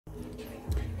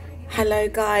Hello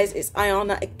guys, it's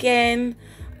Ayana again,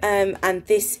 and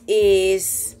this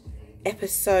is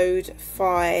episode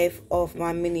 5 of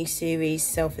my mini series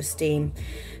Self-Esteem.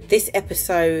 This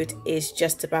episode is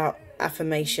just about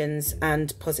affirmations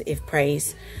and positive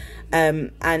praise,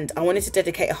 and I wanted to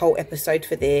dedicate a whole episode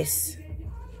for this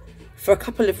for a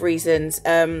couple of reasons.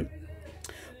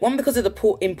 One, because of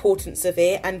the importance of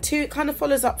it, and two, it kind of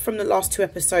follows up from the last 2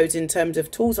 episodes in terms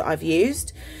of tools that I've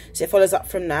used. So it follows up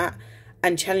from that,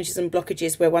 and challenges and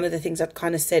blockages, where one of the things I'd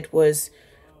kind of said was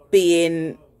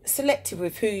being selective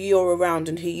with who you're around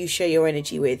and who you share your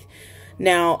energy with.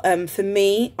 Now, for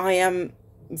me, I am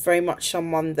very much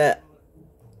someone that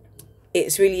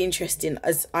it's really interesting,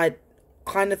 as I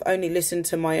kind of only listen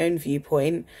to my own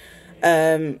viewpoint,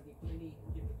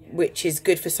 which is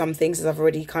good for some things, as I've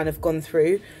already kind of gone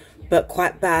through, but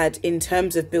quite bad in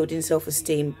terms of building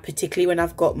self-esteem, particularly when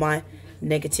I've got my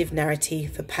negative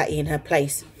narrative for Patty in her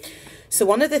place. So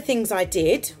one of the things I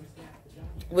did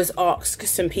was ask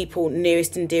some people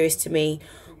nearest and dearest to me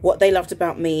what they loved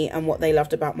about me and what they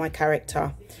loved about my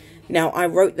character. Now, I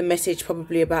wrote the message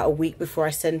probably about a week before I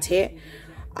sent it.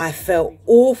 I felt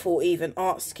awful even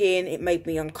asking. It made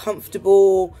me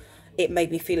uncomfortable. It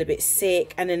made me feel a bit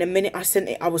sick. And in a minute I sent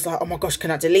it, I was like, oh my gosh, can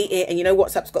I delete it? And you know,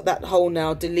 WhatsApp's got that whole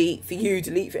now, delete for you,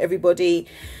 delete for everybody.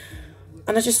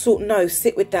 And I just thought, no,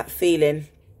 sit with that feeling.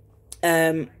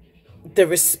 The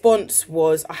response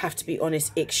was, I have to be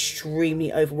honest,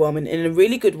 extremely overwhelming in a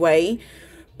really good way,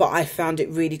 but I found it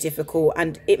really difficult,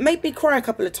 and it made me cry a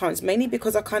couple of times, mainly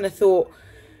because I kind of thought,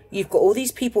 you've got all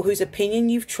these people whose opinion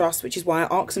you trust, which is why I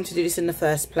asked them to do this in the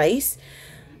first place,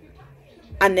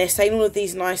 and they're saying all of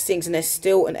these nice things, and there's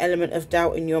still an element of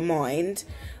doubt in your mind.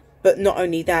 But not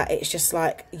only that, it's just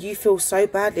like you feel so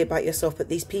badly about yourself, but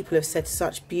these people have said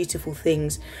such beautiful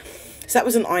things. So that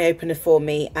was an eye-opener for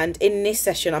me. And in this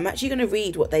session, I'm actually going to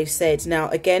read what they've said. Now,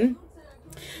 again,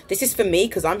 this is for me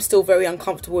because I'm still very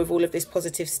uncomfortable with all of this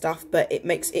positive stuff. But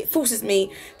it forces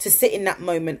me to sit in that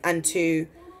moment and to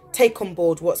take on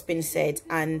board what's been said.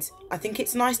 And I think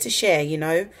it's nice to share, you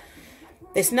know.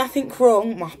 There's nothing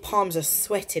wrong. My palms are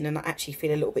sweating and I actually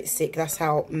feel a little bit sick. That's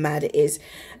how mad it is.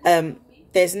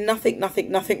 There's nothing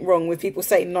wrong with people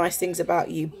saying nice things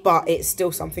about you, but it's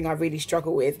still something I really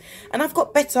struggle with. And I've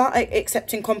got better at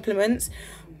accepting compliments.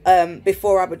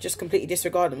 Before I would just completely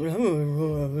disregard them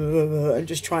and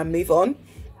just try and move on.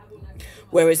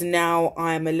 Whereas now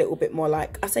I am a little bit more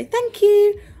like, I say thank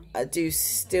you. I do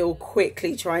still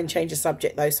quickly try and change the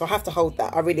subject though. So I have to hold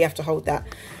that. I really have to hold that.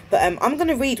 But I'm going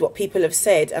to read what people have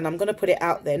said, and I'm going to put it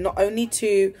out there, not only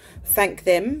to thank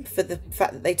them for the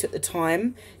fact that they took the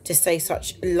time to say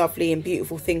such lovely and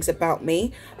beautiful things about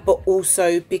me, but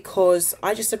also because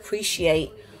I just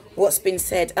appreciate what's been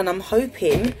said. And I'm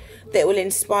hoping that it will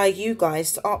inspire you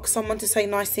guys to ask someone to say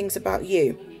nice things about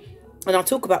you. And I'll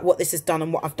talk about what this has done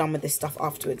and what I've done with this stuff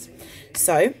afterwards.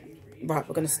 So, right,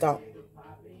 we're going to start.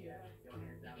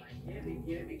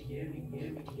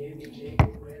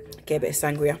 Get a bit of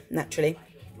sangria, naturally.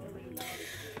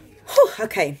 Whew,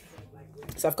 okay,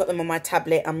 so I've got them on my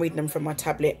tablet. I'm reading them from my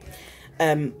tablet.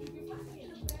 Okay,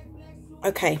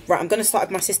 right, I'm going to start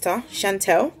with my sister,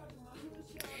 Chantel.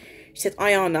 She said,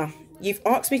 Ayana, you've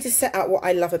asked me to set out what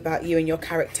I love about you and your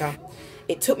character.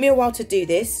 It took me a while to do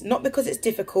this, not because it's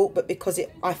difficult, but because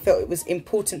I felt it was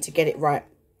important to get it right.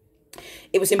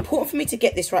 It was important for me to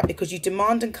get this right because you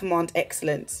demand and command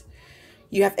excellence.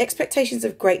 You have expectations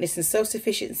of greatness and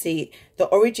self-sufficiency, the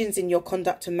origins in your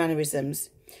conduct and mannerisms.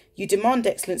 You demand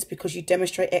excellence because you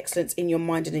demonstrate excellence in your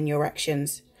mind and in your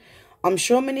actions. I'm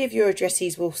sure many of your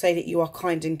addressees will say that you are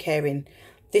kind and caring.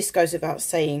 This goes without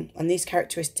saying, and these are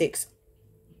characteristics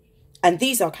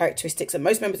that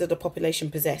most members of the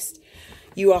population possess.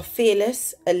 You are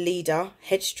fearless, a leader,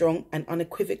 headstrong, and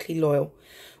unequivocally loyal,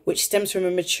 which stems from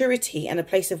a maturity and a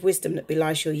place of wisdom that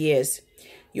belies your years.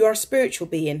 You are a spiritual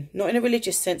being, not in a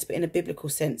religious sense, but in a biblical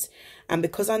sense. And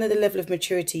because I know the level of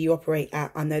maturity you operate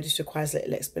at, I know this requires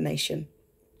little explanation.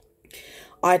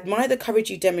 I admire the courage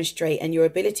you demonstrate and your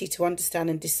ability to understand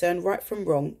and discern right from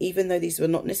wrong, even though these were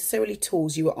not necessarily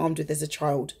tools you were armed with as a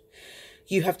child.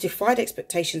 You have defied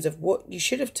expectations of what you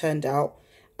should have turned out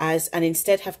as, and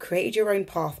instead have created your own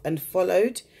path and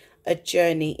followed a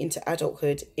journey into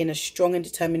adulthood in a strong and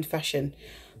determined fashion,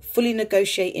 fully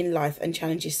negotiating life and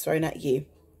challenges thrown at you.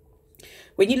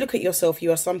 When you look at yourself, you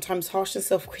are sometimes harsh and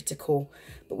self-critical,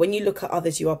 but when you look at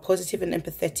others, you are positive and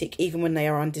empathetic, even when they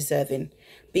are undeserving.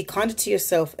 Be kinder to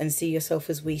yourself and see yourself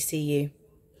as we see you.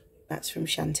 That's from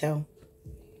Chantel.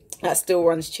 That still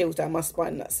runs chills down my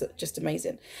spine. That's just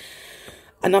amazing.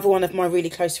 Another one of my really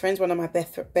close friends, one of my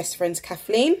best friends,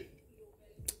 Kathleen.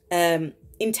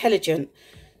 Intelligent.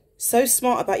 So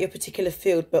smart about your particular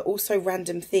field, but also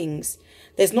random things.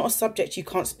 There's not a subject you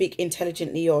can't speak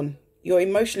intelligently on. You're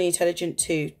emotionally intelligent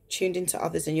too, tuned into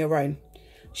others and your own.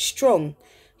 Strong.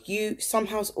 You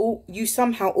somehow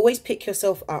always pick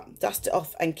yourself up, dust it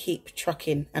off and keep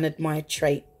trucking, an admired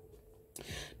trait.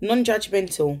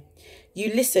 Non-judgmental.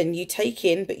 You listen, you take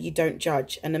in, but you don't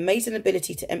judge. An amazing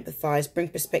ability to empathise, bring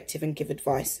perspective and give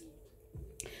advice.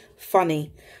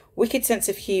 Funny. Wicked sense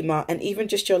of humour, and even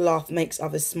just your laugh makes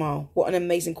others smile. What an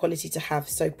amazing quality to have,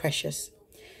 so precious.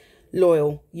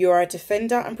 Loyal. You are a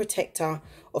defender and protector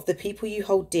of the people you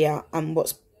hold dear, and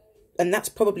that's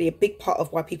probably a big part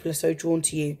of why people are so drawn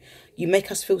to you. You make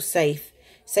us feel safe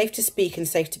to speak and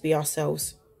safe to be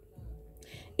ourselves.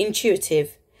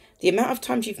 Intuitive. The amount of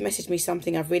times you've messaged me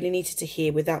something I've really needed to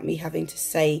hear without me having to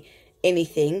say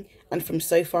anything, and from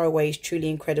so far away, is truly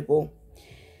incredible.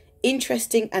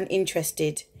 Interesting and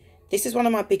interested. This is one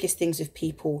of my biggest things with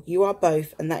people. You are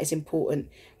both, and that is important.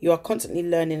 You are constantly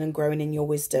learning and growing in your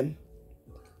wisdom.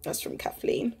 That's from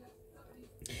Kathleen.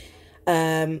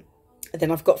 Then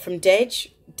I've got from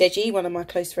Deji, one of my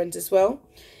close friends as well.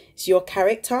 It's your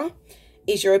character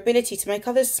is your ability to make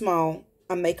others smile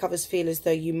and make others feel as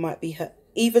though you might be hurt,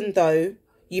 even though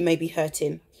you may be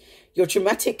hurting. Your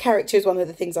dramatic character is one of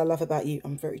the things I love about you.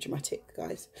 I'm very dramatic,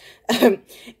 guys.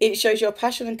 It shows your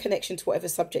passion and connection to whatever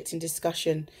subject in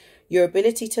discussion. Your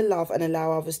ability to love and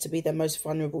allow others to be their most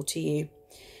vulnerable to you.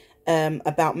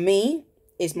 About me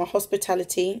is my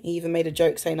hospitality. He even made a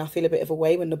joke saying I feel a bit of a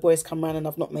way when the boys come round and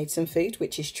I've not made some food,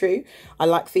 which is true. I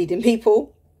like feeding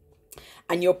people.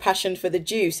 And your passion for the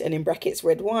juice, and in brackets,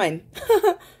 red wine.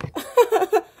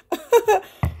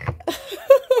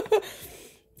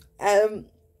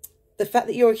 The fact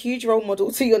that you're a huge role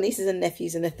model to your nieces and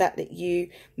nephews, and the fact that you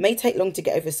may take long to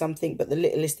get over something, but the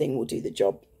littlest thing will do the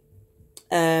job.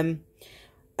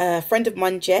 A friend of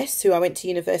mine, Jess, who I went to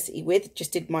university with,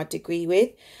 just did my degree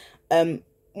with.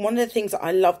 One of the things that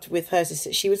I loved with hers is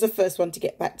that she was the first one to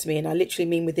get back to me, and I literally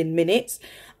mean within minutes.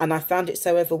 And I found it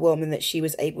so overwhelming that she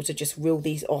was able to just reel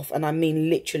these off. And I mean,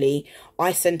 literally,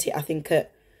 I sent it, I think,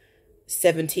 at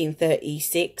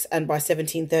 17:36, and by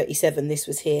 17:37, this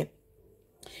was here.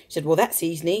 She said, well, that's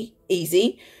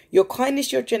easy. Your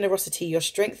kindness, your generosity, your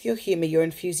strength, your humour, your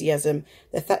enthusiasm,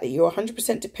 the fact that you're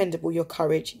 100% dependable, your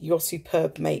courage, you're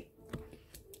superb, mate.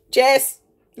 Jess,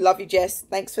 love you, Jess.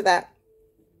 Thanks for that.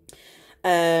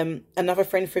 Another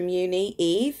friend from uni,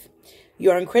 Eve. You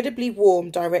are incredibly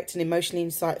warm, direct and emotionally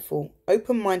insightful,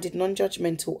 open-minded,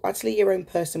 non-judgmental, utterly your own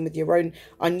person with your own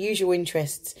unusual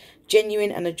interests,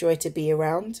 genuine and a joy to be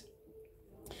around.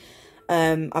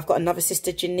 I've got another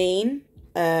sister, Janine,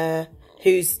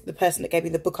 who's the person that gave me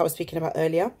the book I was speaking about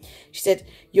earlier. She said,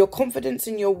 your confidence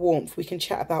and your warmth, we can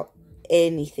chat about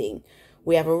anything.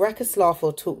 We have a raucous laugh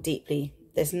or talk deeply.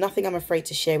 There's nothing I'm afraid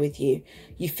to share with you.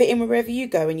 You fit in wherever you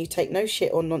go and you take no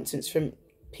shit or nonsense from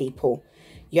people.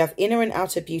 You have inner and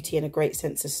outer beauty and a great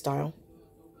sense of style.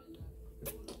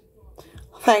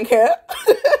 Thank you.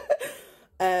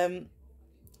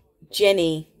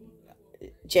 Jenny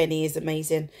is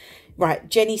amazing. Right,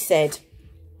 Jenny said,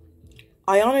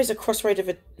 Ayana is a crossroad of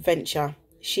adventure.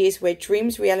 She is where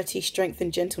dreams, reality, strength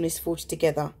and gentleness forge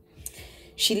together.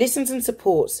 She listens and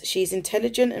supports. She is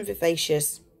intelligent and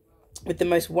vivacious, with the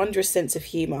most wondrous sense of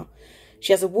humour.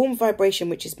 She has a warm vibration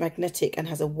which is magnetic and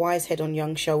has a wise head on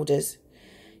young shoulders.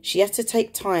 She has to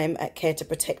take time at care to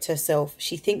protect herself.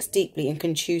 She thinks deeply and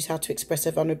can choose how to express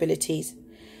her vulnerabilities.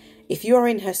 If you are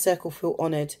in her circle, feel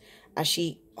honoured, as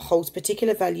she holds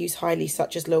particular values highly,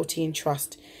 such as loyalty and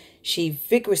trust. She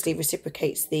vigorously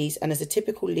reciprocates these, and as a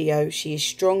typical Leo, she is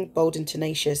strong, bold and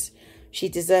tenacious.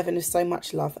 She's deserving of so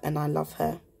much love, and I love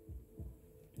her.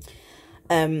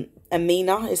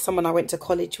 Amina is someone I went to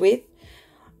college with.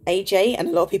 AJ, and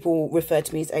a lot of people refer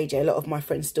to me as AJ. A lot of my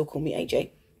friends still call me AJ.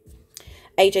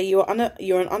 AJ, you're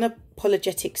an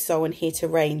unapologetic soul and here to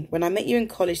reign. When I met you in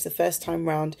college the first time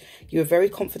round, you were very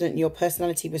confident and your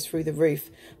personality was through the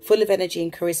roof, full of energy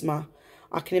and charisma.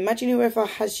 I can imagine whoever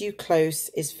has you close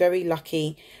is very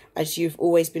lucky, as you've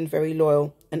always been very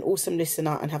loyal, an awesome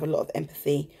listener and have a lot of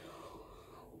empathy.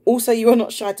 Also, you are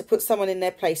not shy to put someone in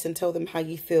their place and tell them how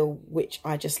you feel, which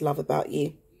I just love about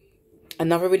you.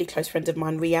 Another really close friend of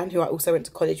mine, Rianne, who I also went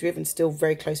to college with and still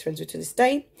very close friends with to this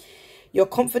day. You're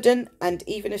confident, and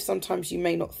even if sometimes you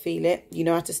may not feel it, you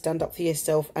know how to stand up for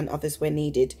yourself and others where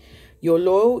needed. You're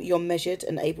loyal, you're measured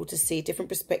and able to see a different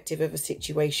perspective of a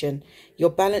situation.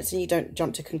 You're balanced and you don't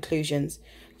jump to conclusions.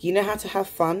 You know how to have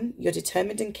fun. You're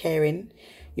determined and caring.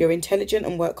 You're intelligent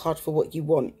and work hard for what you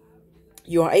want.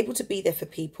 You are able to be there for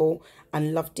people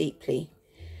and love deeply.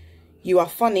 You are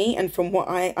funny and, from what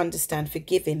I understand,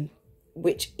 forgiving.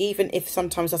 which even if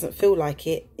sometimes doesn't feel like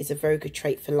it, is a very good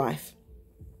trait for life.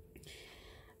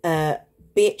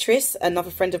 Beatrice, another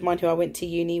friend of mine who I went to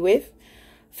uni with.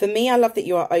 For me, I love that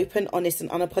you are open, honest and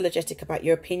unapologetic about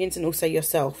your opinions and also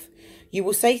yourself. You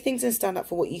will say things and stand up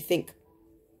for what you think,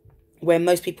 where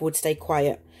most people would stay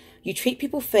quiet. You treat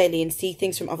people fairly and see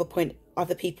things from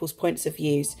other people's points of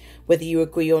views, whether you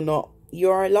agree or not. You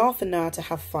are a laugh and know how to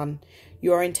have fun.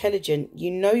 You are intelligent.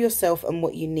 You know yourself and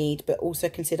what you need, but also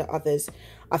consider others.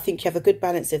 I think you have a good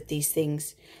balance of these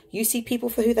things. You see people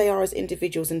for who they are as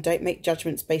individuals and don't make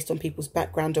judgments based on people's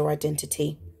background or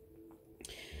identity.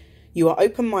 You are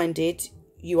open-minded.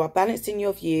 You are balanced in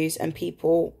your views and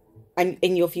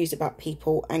in your views about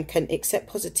people, and can accept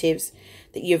positives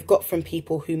that you've got from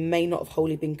people who may not have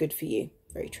wholly been good for you.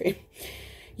 Very true.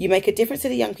 You make a difference to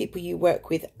the young people you work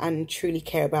with and truly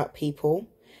care about people.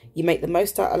 You make the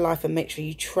most out of life and make sure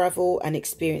you travel and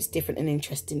experience different and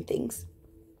interesting things.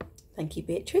 Thank you,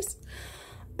 Beatrice.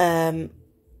 A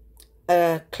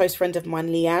close friend of mine,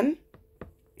 Leanne.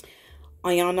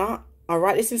 Ayana, I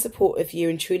write this in support of you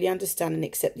and truly understand and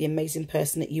accept the amazing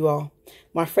person that you are.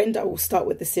 My friend, I will start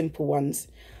with the simple ones.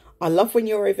 I love when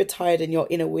you're overtired and your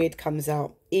inner weird comes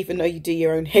out, even though you do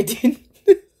your own head in.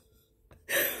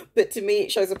 But to me,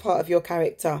 it shows a part of your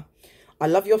character. I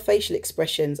love your facial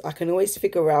expressions. I can always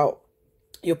figure out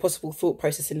your possible thought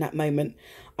process in that moment.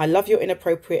 I love your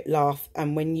inappropriate laugh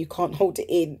and when you can't hold it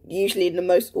in, usually in the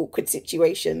most awkward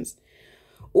situations.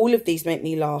 All of these make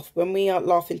me laugh. When we are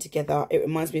laughing together, it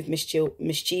reminds me of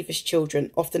mischievous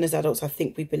children. Often as adults, I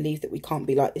think we believe that we can't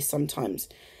be like this sometimes.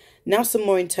 Now some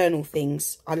more internal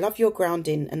things. I love your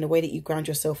grounding and the way that you ground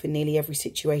yourself in nearly every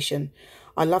situation.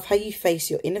 I love how you face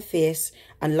your inner fears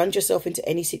and lunge yourself into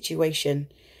any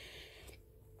situation.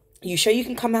 You show you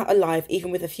can come out alive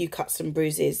even with a few cuts and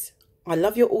bruises. I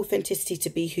love your authenticity to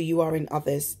be who you are in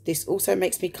others. This also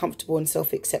makes me comfortable and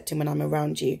self-accepting when I'm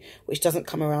around you, which doesn't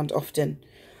come around often.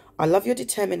 I love your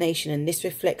determination and this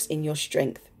reflects in your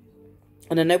strength.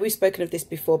 And I know we've spoken of this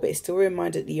before, but it's still a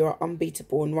reminder that you are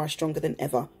unbeatable and rise stronger than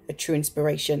ever, a true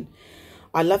inspiration.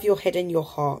 I love your head and your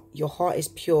heart. Your heart is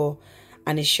pure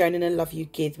and is shown in the love you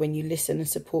give when you listen and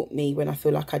support me when I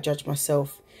feel like I judge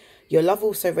myself. Your love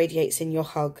also radiates in your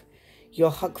hug.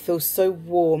 Your hug feels so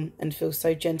warm and feels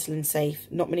so gentle and safe.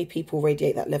 Not many people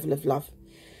radiate that level of love.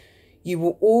 You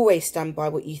will always stand by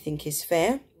what you think is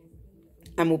fair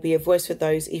and will be a voice for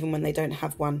those even when they don't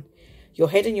have one. Your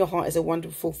head and your heart is a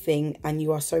wonderful thing and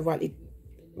you are so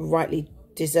rightly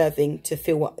deserving to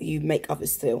feel what you make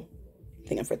others feel. I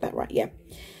think I've read that right, yeah.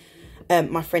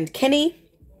 My friend Kenny,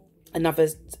 another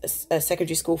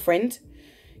secondary school friend.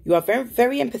 You are very,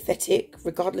 very empathetic,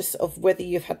 regardless of whether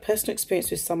you've had personal experience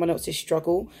with someone else's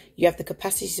struggle. You have the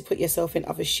capacity to put yourself in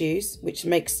others' shoes, which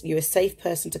makes you a safe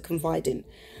person to confide in.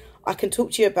 I can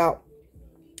talk to you about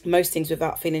most things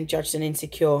without feeling judged and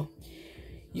insecure.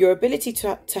 Your ability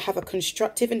to have a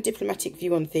constructive and diplomatic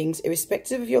view on things,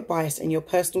 irrespective of your bias and your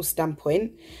personal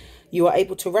standpoint. You are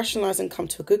able to rationalise and come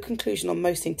to a good conclusion on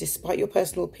most things despite your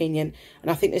personal opinion. And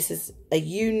I think this is a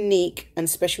unique and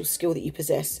special skill that you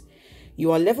possess.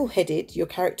 You are level-headed. Your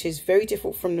character is very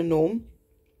different from the norm,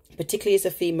 particularly as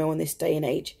a female in this day and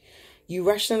age. You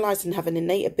rationalise and have an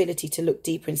innate ability to look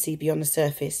deeper and see beyond the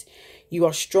surface. You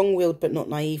are strong-willed but not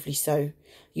naively so.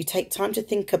 You take time to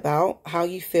think about how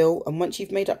you feel, and once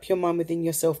you've made up your mind within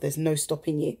yourself, there's no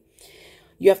stopping you.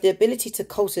 You have the ability to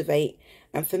cultivate,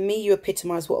 and for me, you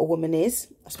epitomise what a woman is.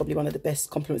 That's probably one of the best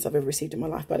compliments I've ever received in my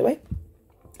life, by the way.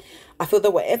 I feel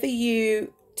that whatever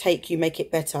you take, you make it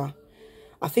better.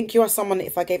 I think you are someone that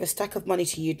if I gave a stack of money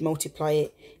to you, you'd multiply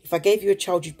it. If I gave you a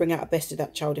child, you'd bring out a best of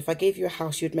that child. If I gave you a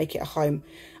house, you'd make it a home.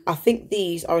 I think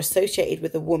these are associated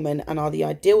with a woman and are the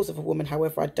ideals of a woman.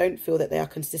 However, I don't feel that they are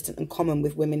consistent and common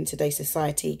with women in today's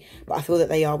society, but I feel that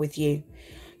they are with you.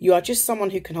 You are just someone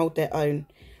who can hold their own.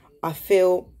 I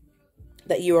feel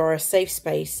that you are a safe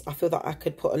space. I feel that I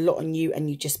could put a lot on you and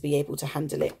you just be able to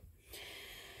handle it.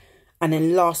 And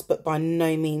then last but by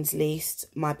no means least,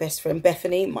 my best friend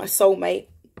Bethany, my soulmate,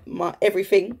 my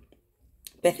everything.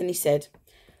 Bethany said,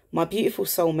 "My beautiful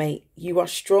soulmate, you are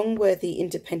strong, worthy,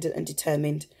 independent and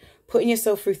determined. Putting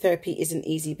yourself through therapy isn't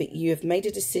easy, but you have made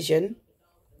a decision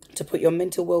to put your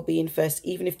mental well-being first,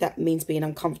 even if that means being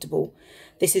uncomfortable.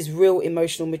 This is real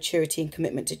emotional maturity and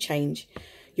commitment to change.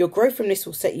 Your growth from this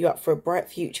will set you up for a bright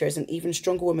future as an even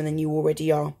stronger woman than you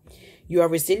already are. You are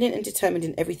resilient and determined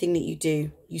in everything that you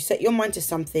do. You set your mind to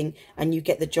something and you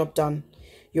get the job done.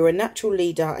 You're a natural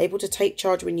leader, able to take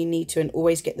charge when you need to and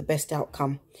always get the best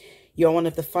outcome. You're one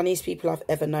of the funniest people I've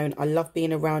ever known. I love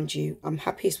being around you. I'm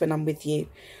happiest when I'm with you.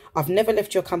 I've never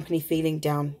left your company feeling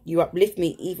down. You uplift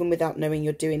me even without knowing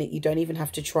you're doing it. You don't even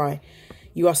have to try.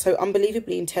 You are so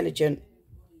unbelievably intelligent.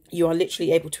 You are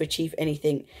literally able to achieve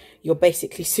anything. You're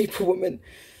basically Superwoman.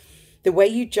 The way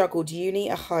you juggled uni,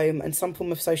 a home, and some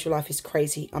form of social life is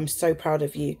crazy. I'm so proud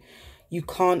of you. You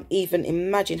can't even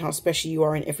imagine how special you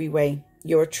are in every way.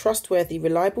 You're a trustworthy,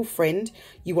 reliable friend.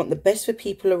 You want the best for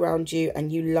people around you,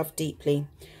 and you love deeply.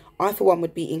 I, for one,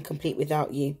 would be incomplete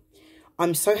without you.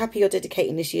 I'm so happy you're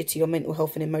dedicating this year to your mental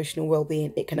health and emotional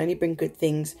well-being. It can only bring good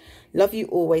things. Love you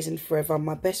always and forever.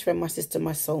 My best friend, my sister,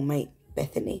 my soulmate,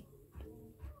 Bethany.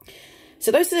 So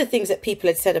those are the things that people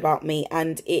had said about me,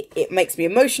 and it makes me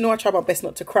emotional. I try my best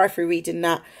not to cry through reading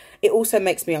that. It also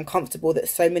makes me uncomfortable that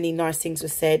so many nice things were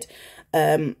said,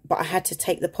 but I had to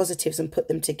take the positives and put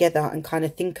them together and kind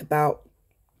of think about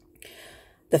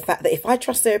the fact that if I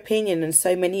trust their opinion, and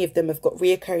so many of them have got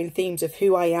reoccurring themes of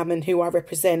who I am and who I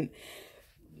represent,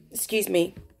 excuse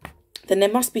me, then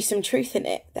there must be some truth in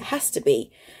it. There has to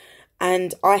be.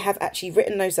 And I have actually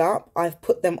written those up. I've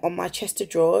put them on my chest of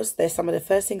drawers. They're some of the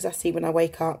first things I see when I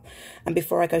wake up. And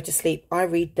before I go to sleep, I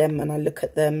read them and I look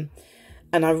at them.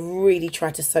 And I really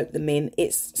try to soak them in.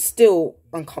 It's still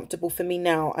uncomfortable for me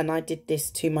now. And I did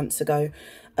this 2 months ago.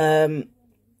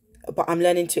 But I'm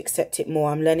learning to accept it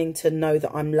more. I'm learning to know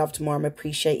that I'm loved more. I'm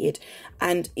appreciated.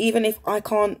 And even if I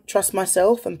can't trust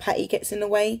myself and Patty gets in the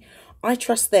way, I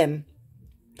trust them.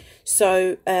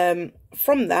 So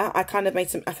from that, I kind of made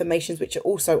some affirmations which are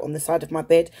also on the side of my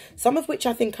bed. Some of which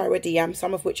I think I already am.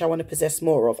 Some of which I want to possess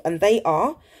more of. And they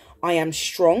are, I am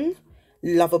strong,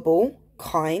 lovable,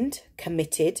 kind,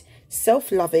 committed,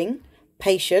 self-loving,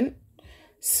 patient,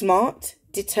 smart,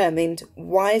 determined,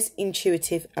 wise,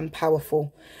 intuitive, and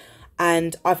powerful.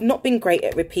 And I've not been great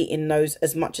at repeating those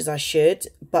as much as I should,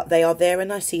 but they are there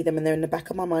and I see them and they're in the back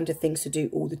of my mind of things to do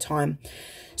all the time.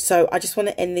 So I just want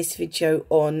to end this video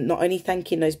on not only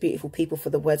thanking those beautiful people for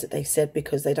the words that they've said,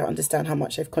 because they don't understand how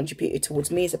much they've contributed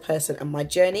towards me as a person and my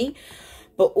journey,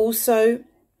 but also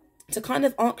to kind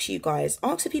of ask you guys,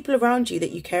 ask the people around you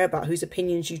that you care about, whose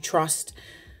opinions you trust,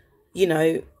 you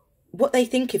know, what they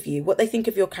think of you, what they think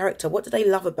of your character, what do they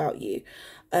love about you.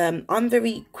 I'm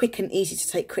very quick and easy to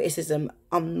take criticism.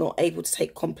 I'm not able to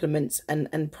take compliments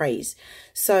and praise.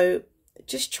 So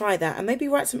just try that and maybe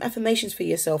write some affirmations for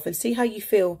yourself and see how you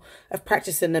feel of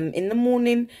practicing them in the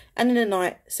morning and in the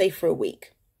night, say for a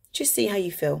week. Just see how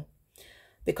you feel,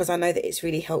 because I know that it's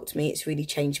really helped me. It's really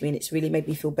changed me and it's really made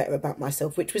me feel better about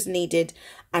myself, which was needed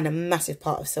and a massive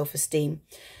part of self-esteem.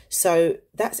 So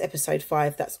that's episode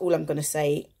 5. That's all I'm going to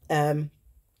say. And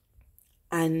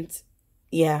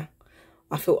yeah,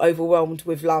 I feel overwhelmed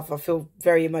with love. I feel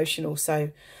very emotional.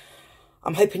 So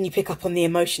I'm hoping you pick up on the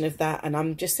emotion of that. And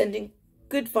I'm just sending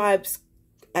good vibes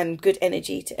and good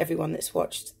energy to everyone that's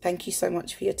watched. Thank you so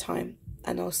much for your time.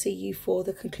 And I'll see you for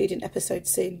the concluding episode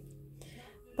soon.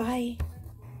 Bye.